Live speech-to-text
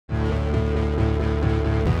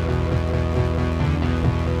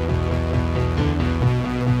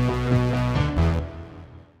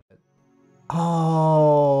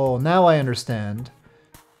Oh, now I understand.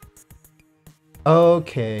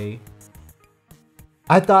 Okay.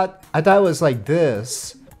 I thought it was like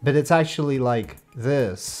this, but it's actually like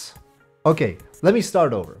this. Okay, let me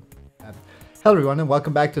start over. Hello everyone and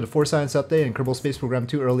welcome back to the 4 Science Update and Kerbal Space Program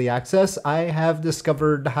 2 Early Access. I have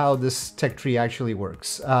discovered how this tech tree actually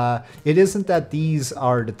works. It isn't that these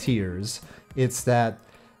are the tiers, it's that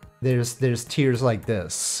there's tiers like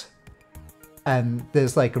this. And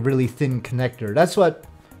there's like a really thin connector. That's what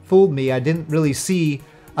fooled me. I didn't really see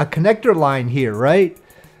a connector line here, right?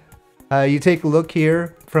 You take a look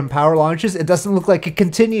here from power launches, it doesn't look like it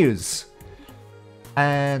continues.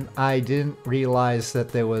 And I didn't realize that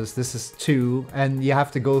this is 2, and you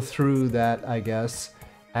have to go through that, I guess.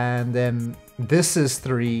 And then this is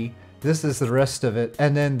 3, this is the rest of it,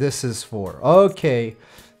 and then this is 4. Okay,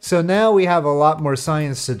 so now we have a lot more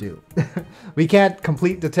science to do. We can't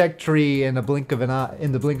complete the tech tree in the blink of an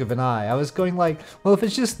eye. I was going like, well, if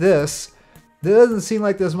it's just this, there doesn't seem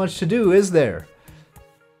like there's much to do, is there?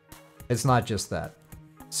 It's not just that.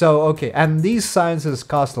 So, okay, and these sciences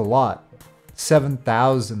cost a lot.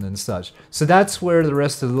 7,000 and such. So that's where the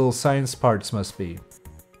rest of the little science parts must be.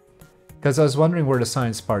 Because I was wondering where the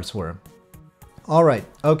science parts were. Alright,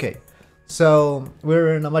 okay. So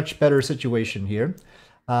we're in a much better situation here.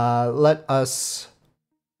 Let us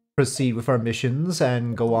proceed with our missions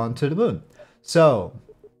and go on to the moon. So,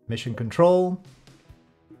 mission control,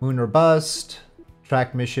 moon or bust,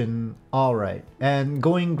 track mission, alright. And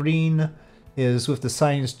going green is with the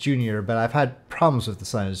Science Junior, but I've had problems with the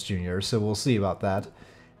Science Junior, so we'll see about that.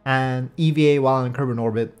 And EVA while in Kerbal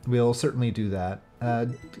orbit, we'll certainly do that.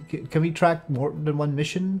 Can we track more than one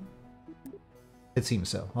mission? It seems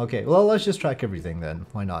so. Okay, well, let's just track everything then.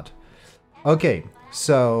 Why not? Okay,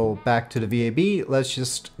 so back to the VAB. Let's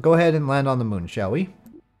just go ahead and land on the moon, shall we?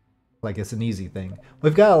 Like it's an easy thing.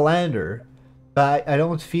 We've got a lander, but I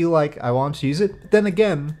don't feel like I want to use it. But then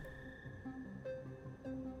again,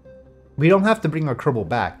 we don't have to bring our Kerbal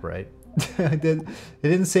back, right? It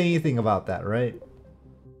didn't say anything about that, right?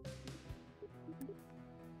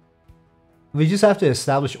 We just have to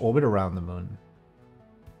establish orbit around the moon.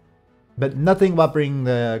 But nothing about bringing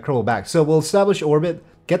the Kerbal back. So we'll establish orbit,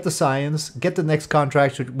 get the science, get the next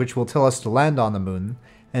contract, which will tell us to land on the moon,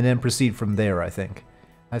 and then proceed from there, I think.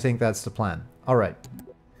 I think that's the plan. Alright.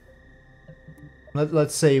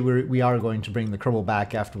 Let's say we are going to bring the Kerbal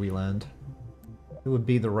back after we land. It would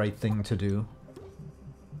be the right thing to do.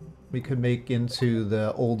 We could make into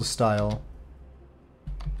the old style.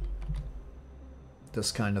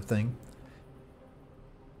 This kind of thing.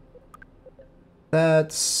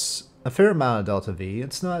 That's a fair amount of Delta V.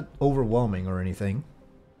 It's not overwhelming or anything.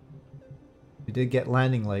 We did get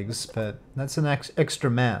landing legs, but that's an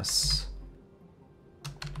extra mass.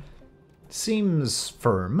 Seems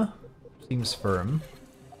firm. Seems firm.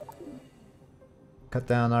 Cut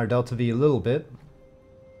down our Delta V a little bit.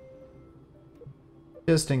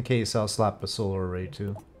 Just in case I'll slap a solar array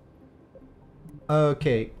too.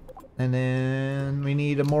 Okay, and then we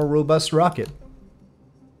need a more robust rocket.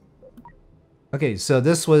 Okay, so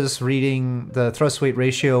this was reading the thrust weight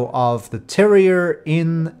ratio of the Terrier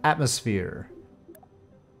in atmosphere.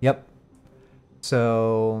 Yep.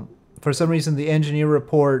 So, for some reason the engineer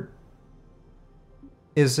report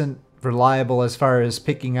isn't reliable as far as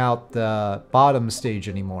picking out the bottom stage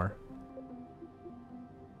anymore.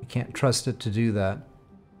 You can't trust it to do that.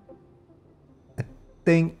 I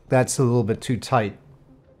think that's a little bit too tight.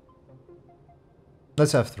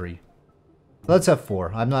 Let's have 3. Let's have 4.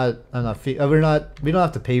 We don't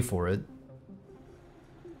have to pay for it.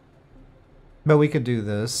 But we could do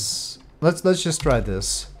this. Let's just try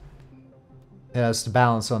this. It has to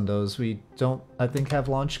balance on those. We don't, I think, have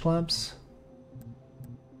launch clamps.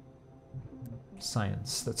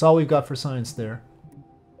 Science. That's all we've got for science there.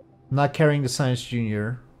 I'm not carrying the Science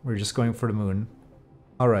Junior. We're just going for the moon.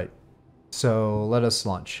 Alright. So, let us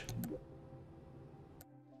launch.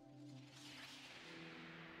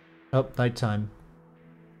 Oh, nighttime.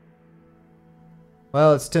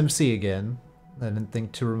 Well, it's Tim C again. I didn't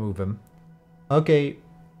think to remove him. Okay.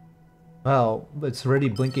 Well, it's already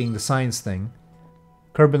blinking the science thing.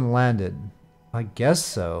 Kerbin landed. I guess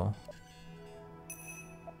so.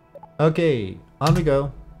 Okay, on we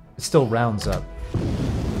go. It still rounds up.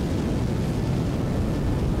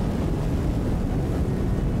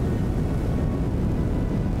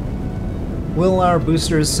 Will our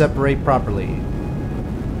boosters separate properly?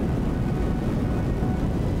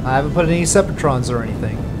 I haven't put any Separatrons or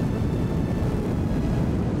anything.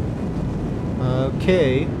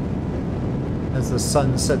 Okay. As the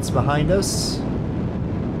sun sets behind us.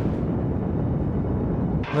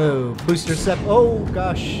 Oh, booster 7. Oh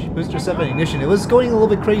gosh, booster 7 ignition. It was going a little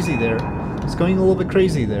bit crazy there. It's going a little bit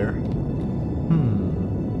crazy there.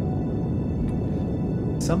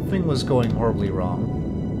 Something was going horribly wrong.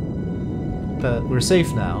 But we're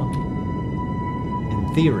safe now.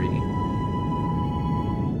 In theory.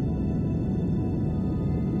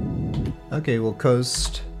 Okay, we'll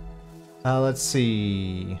coast. Let's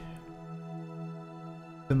see.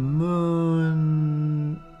 The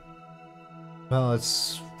moon... Well,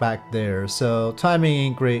 it's back there, so timing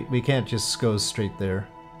ain't great. We can't just go straight there.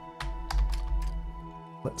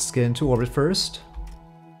 Let's get into orbit first.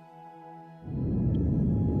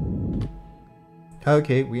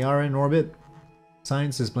 Okay, we are in orbit.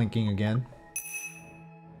 Science is blinking again.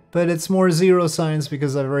 But it's more zero science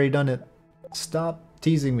because I've already done it. Stop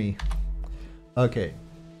teasing me. Okay.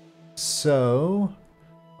 So...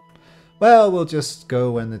 Well, we'll just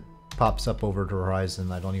go when it pops up over the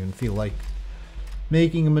horizon. I don't even feel like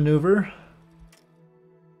making a maneuver.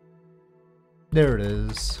 There it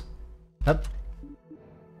is. Up.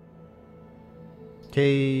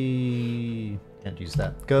 Okay. Can't use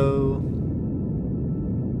that. Go.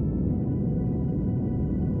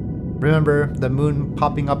 Remember, the moon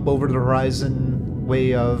popping up over the horizon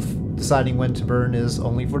way of deciding when to burn is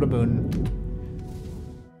only for the moon.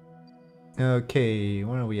 Okay,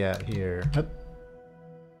 where are we at here?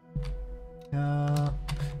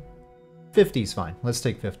 50's fine. Let's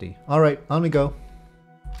take 50. Alright, on we go.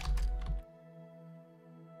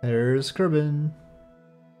 There's Kerbin.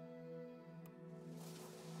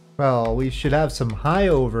 Well, we should have some high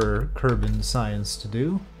over Kerbin science to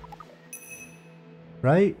do.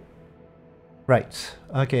 Right? Right.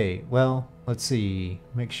 Okay, well, let's see.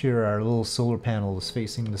 Make sure our little solar panel is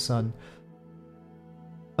facing the sun.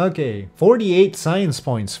 Okay, 48 science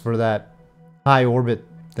points for that high orbit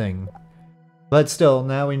thing. But still,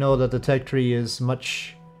 now we know that the tech tree is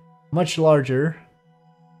much larger.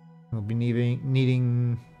 We'll be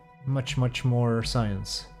needing much more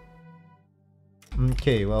science.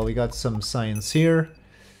 Okay, well, we got some science here.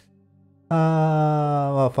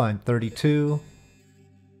 Well, fine, 32.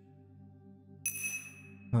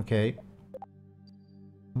 Okay.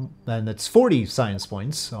 And that's 40 science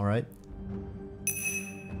points, alright.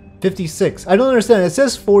 56. I don't understand. It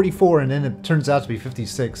says 44 and then it turns out to be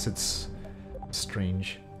 56. It's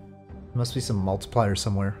strange. There must be some multiplier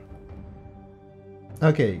somewhere.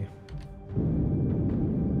 Okay.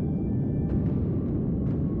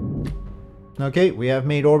 Okay, we have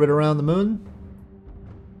made orbit around the moon.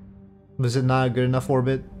 Was it not a good enough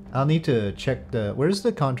orbit? I'll need to check the... Where's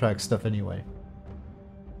the contract stuff anyway?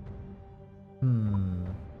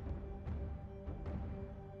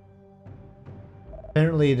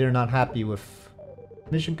 Apparently they're not happy with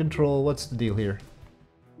mission control. What's the deal here?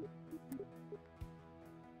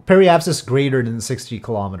 Periapsis greater than 60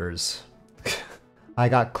 kilometers. I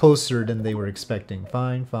got closer than they were expecting.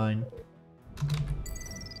 Fine, fine.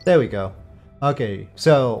 There we go. Okay,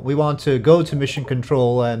 so we want to go to mission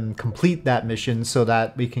control and complete that mission so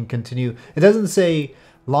that we can continue. It doesn't say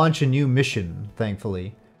launch a new mission,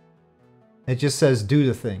 thankfully. It just says do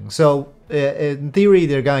the thing. So in theory,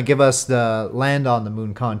 they're gonna give us the land on the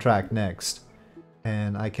moon contract next.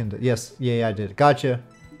 And I can, yes, yeah, I did. Gotcha.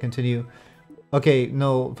 Continue. Okay,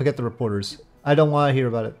 no, forget the reporters. I don't want to hear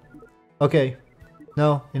about it. Okay.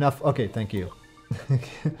 No, enough. Okay, thank you.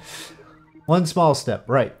 One small step,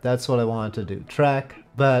 right? That's what I wanted to do. Track,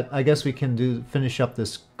 but I guess we can finish up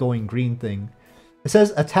this going green thing. It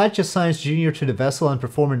says attach a science junior to the vessel and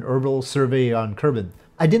perform an orbital survey on Kerbin.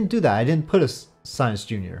 I didn't do that. I didn't put a science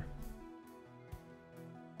junior.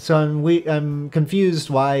 So I'm confused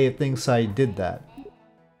why it thinks I did that.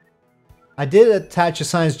 I did attach a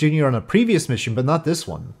science junior on a previous mission, but not this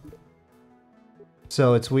one.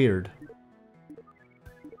 So it's weird.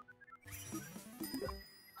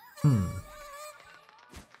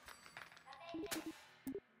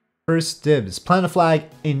 First dibs. Plant a flag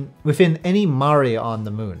within any mare on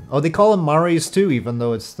the moon. Oh, they call them mares too, even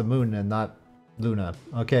though it's the moon and not Luna.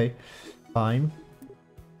 Okay, fine.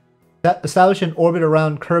 Establish an orbit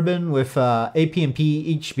around Kerbin with AP and P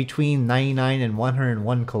each between 99 and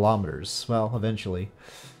 101 kilometers. Well, eventually.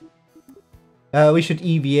 We should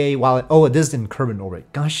EVA while it... Oh, it is in Kerbin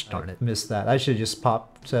orbit. Gosh darn it. Missed that. I should have just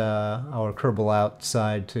popped our Kerbal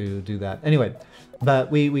outside to do that. Anyway, but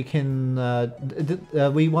we can...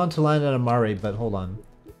 we want to land at a mare, but hold on.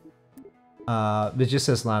 It just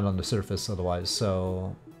says land on the surface otherwise,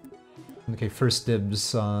 so... Okay, first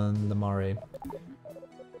dibs on the mare.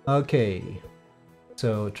 Okay.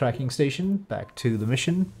 So, tracking station. Back to the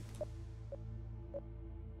mission.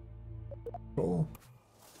 Roll.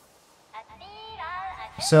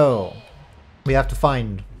 So, We have to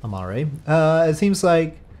find Amare. It seems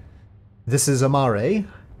like this is Amare.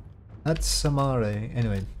 That's Amare.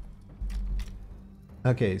 Anyway.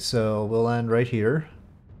 Okay, so we'll land right here.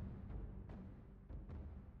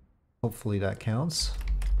 Hopefully that counts.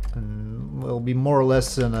 And we'll be more or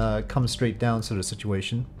less in a come straight down sort of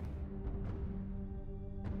situation.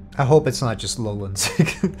 I hope it's not just lowlands.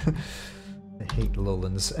 I hate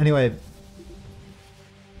lowlands. Anyway.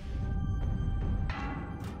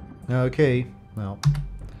 Okay, well.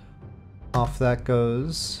 Off that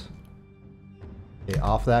goes. Okay,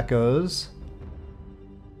 off that goes.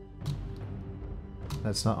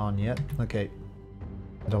 That's not on yet. Okay.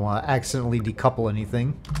 I don't want to accidentally decouple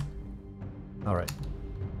anything. Alright.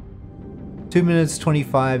 2 minutes,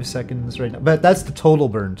 25 seconds right now. But that's the total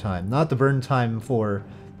burn time, not the burn time for...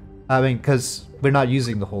 I mean, because we're not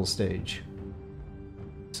using the whole stage.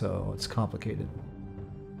 So it's complicated.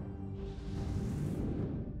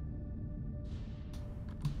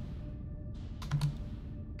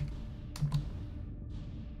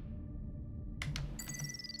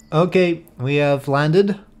 Okay, we have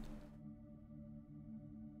landed.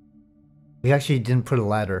 We actually didn't put a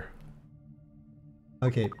ladder.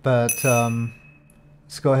 Okay, but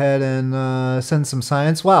let's go ahead and send some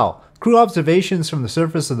science. Wow, crew observations from the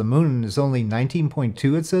surface of the moon is only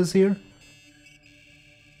 19.2 it says here.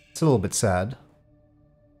 It's a little bit sad.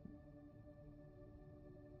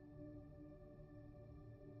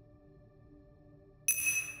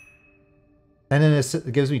 And then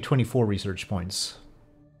it gives me 24 research points.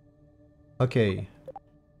 Okay,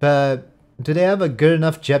 but do they have a good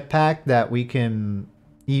enough jetpack that we can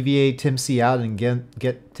EVA Timsy out and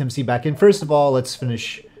get Timsy back in? First of all, let's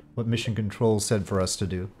finish what Mission Control said for us to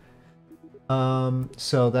do.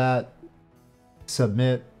 So that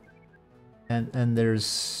submit and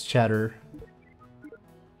there's chatter.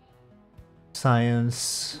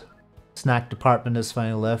 Science. Snack department is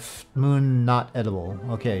finally left. Moon not edible.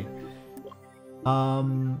 Okay.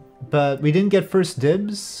 But we didn't get first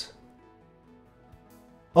dibs.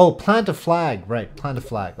 Oh, plant a flag. Right, plant a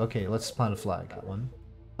flag. Okay, let's plant a flag. That one.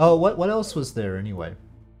 Oh, what else was there anyway?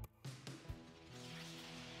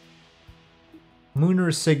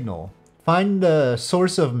 Lunar signal. Find the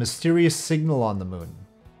source of mysterious signal on the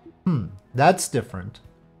moon. That's different.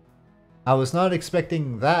 I was not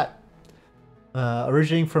expecting that.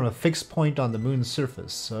 Originating from a fixed point on the moon's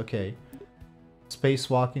surface. Okay.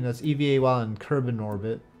 Spacewalking, that's EVA while in Kerbin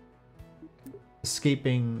orbit.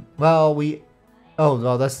 Escaping... Well, we... Oh,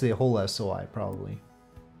 well, that's the whole SOI, probably.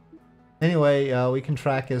 Anyway, we can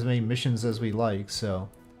track as many missions as we like, so...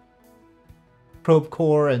 Probe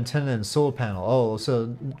core, antenna, and solar panel. Oh,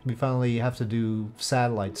 so we finally have to do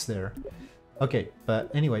satellites there. Okay,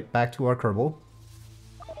 but anyway, back to our Kerbal.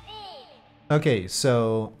 Okay,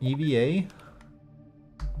 so EVA...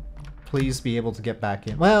 Please be able to get back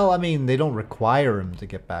in. Well, I mean, they don't require him to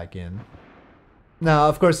get back in. Now,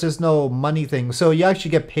 of course, there's no money thing, so you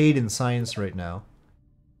actually get paid in science right now.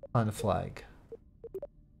 On the flag.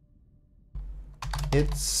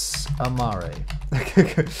 It's Amare.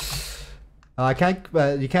 I can't.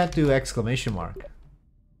 You can't do exclamation mark.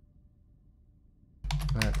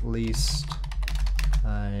 At least,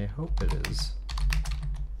 I hope it is.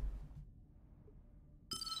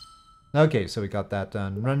 Okay, so we got that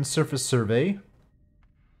done. Run surface survey.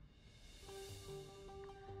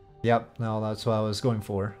 Yep, no, that's what I was going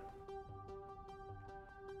for.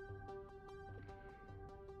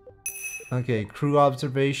 Okay, crew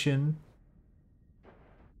observation.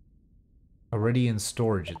 Already in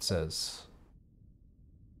storage, it says.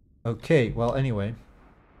 Okay, well, anyway.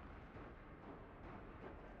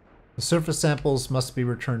 The surface samples must be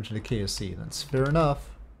returned to the KSC. That's fair enough.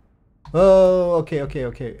 Oh, okay.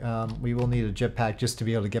 We will need a jetpack just to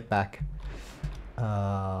be able to get back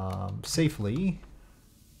safely.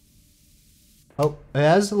 Oh, it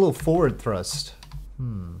has a little forward thrust.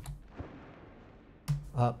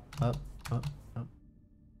 Up.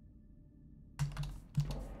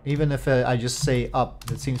 Even if I just say up,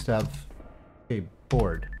 it seems to have a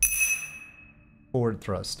forward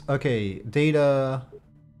thrust. Okay, data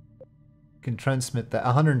can transmit that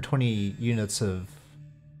 120 units of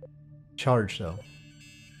charge though.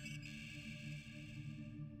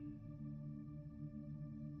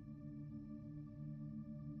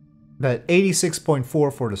 But 86.4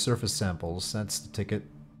 for the surface samples. That's the ticket.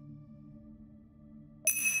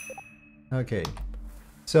 Okay.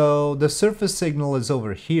 So the surface signal is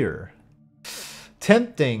over here.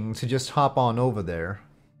 Tempting to just hop on over there.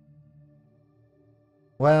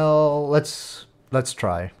 Well, let's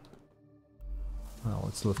try. Well,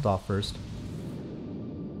 let's lift off first.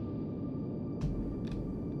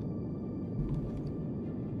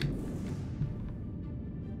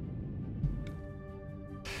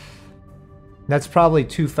 That's probably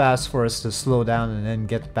too fast for us to slow down and then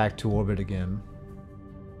get back to orbit again.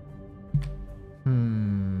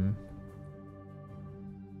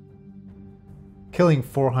 Killing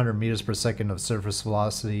 400 meters per second of surface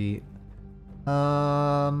velocity.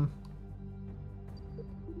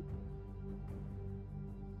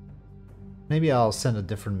 Maybe I'll send a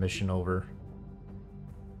different mission over.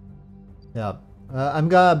 Yeah. I'm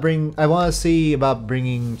gonna bring... I want to see about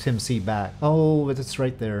bringing Tim C back. Oh, but it's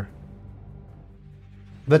right there.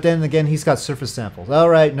 But then again, he's got surface samples.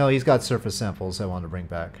 Alright, no, he's got surface samples I want to bring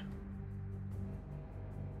back.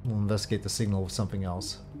 We'll investigate the signal with something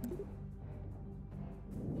else.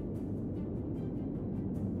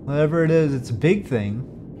 Whatever it is, it's a big thing.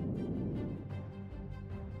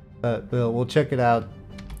 But we'll check it out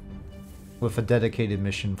with a dedicated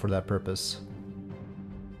mission for that purpose.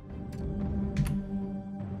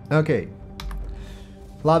 Okay.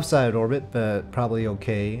 Lopsided orbit, but probably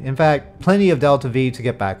okay. In fact, plenty of delta V to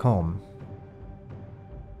get back home.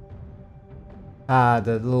 Ah,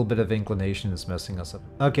 the little bit of inclination is messing us up.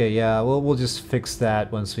 Okay, yeah, we'll just fix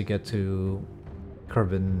that once we get to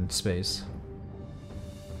Kerbin space.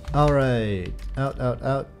 Alright,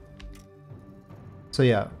 out. So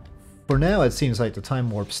yeah, for now it seems like the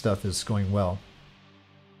time warp stuff is going well.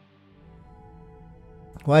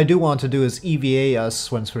 What I do want to do is EVA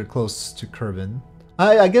us once we're close to Kerbin.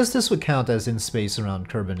 I guess this would count as in space around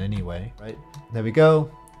Kerbin anyway, right? There we go.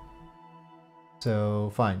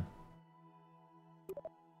 So, fine.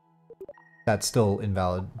 That's still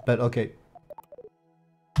invalid, but okay.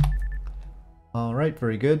 Alright,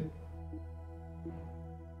 very good.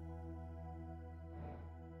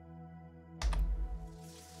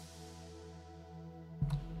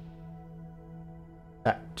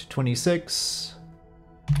 Back to 26.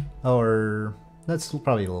 Or that's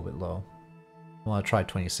probably a little bit low. I want to try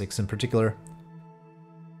 26 in particular.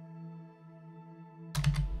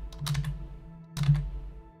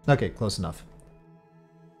 Okay, close enough.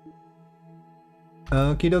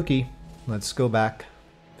 Okie dokie. Let's go back.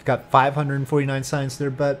 We've got 549 science there,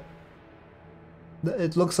 but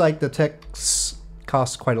it looks like the techs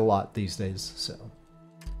cost quite a lot these days, so.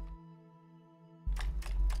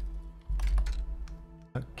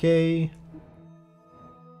 Okay.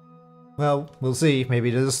 Well, we'll see. Maybe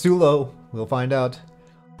it is too low. We'll find out.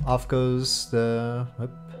 Off goes the...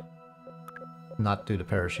 Whoop. Not do the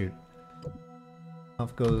parachute.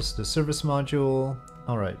 Off goes the service module.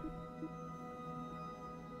 Alright.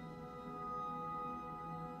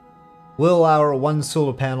 Will our one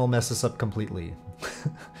solar panel mess us up completely?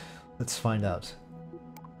 Let's find out.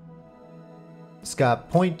 It's got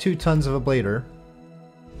 0.2 tons of ablator.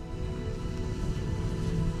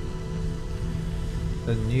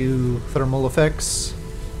 The new thermal effects.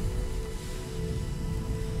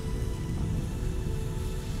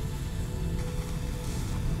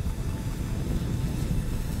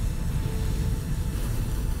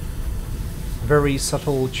 Very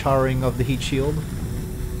subtle charring of the heat shield.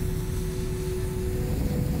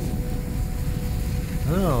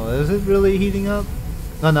 Oh, is it really heating up?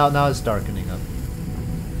 No, now it's darkening up.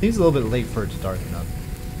 Seems a little bit late for it to darken up.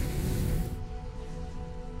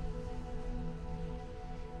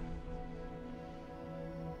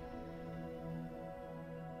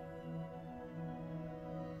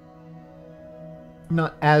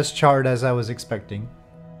 Not as charred as I was expecting,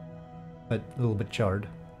 but a little bit charred.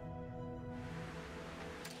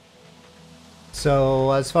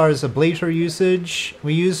 So as far as ablator usage,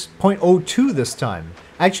 we use 0.02 this time.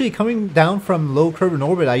 Actually, coming down from low Kerbin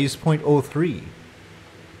orbit, I used 0.03,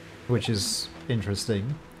 which is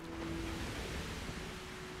interesting.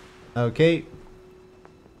 Okay.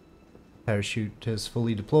 Parachute is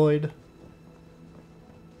fully deployed.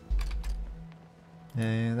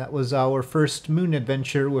 And that was our first moon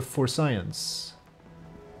adventure with For Science.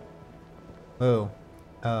 Oh.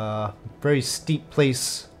 Very steep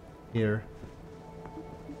place here.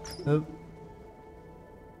 Oh.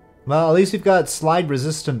 Well, at least we've got slide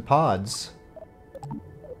resistant pods.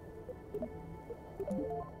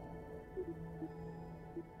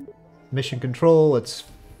 Mission control, let's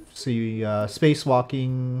see,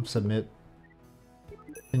 spacewalking, submit,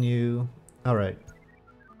 continue, alright.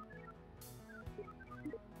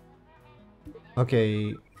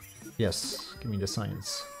 Okay, yes, give me the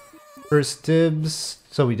science. First dibs,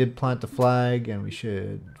 so we did plant the flag and we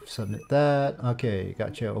should submit that. Okay,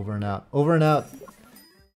 gotcha, over and out. Over and out.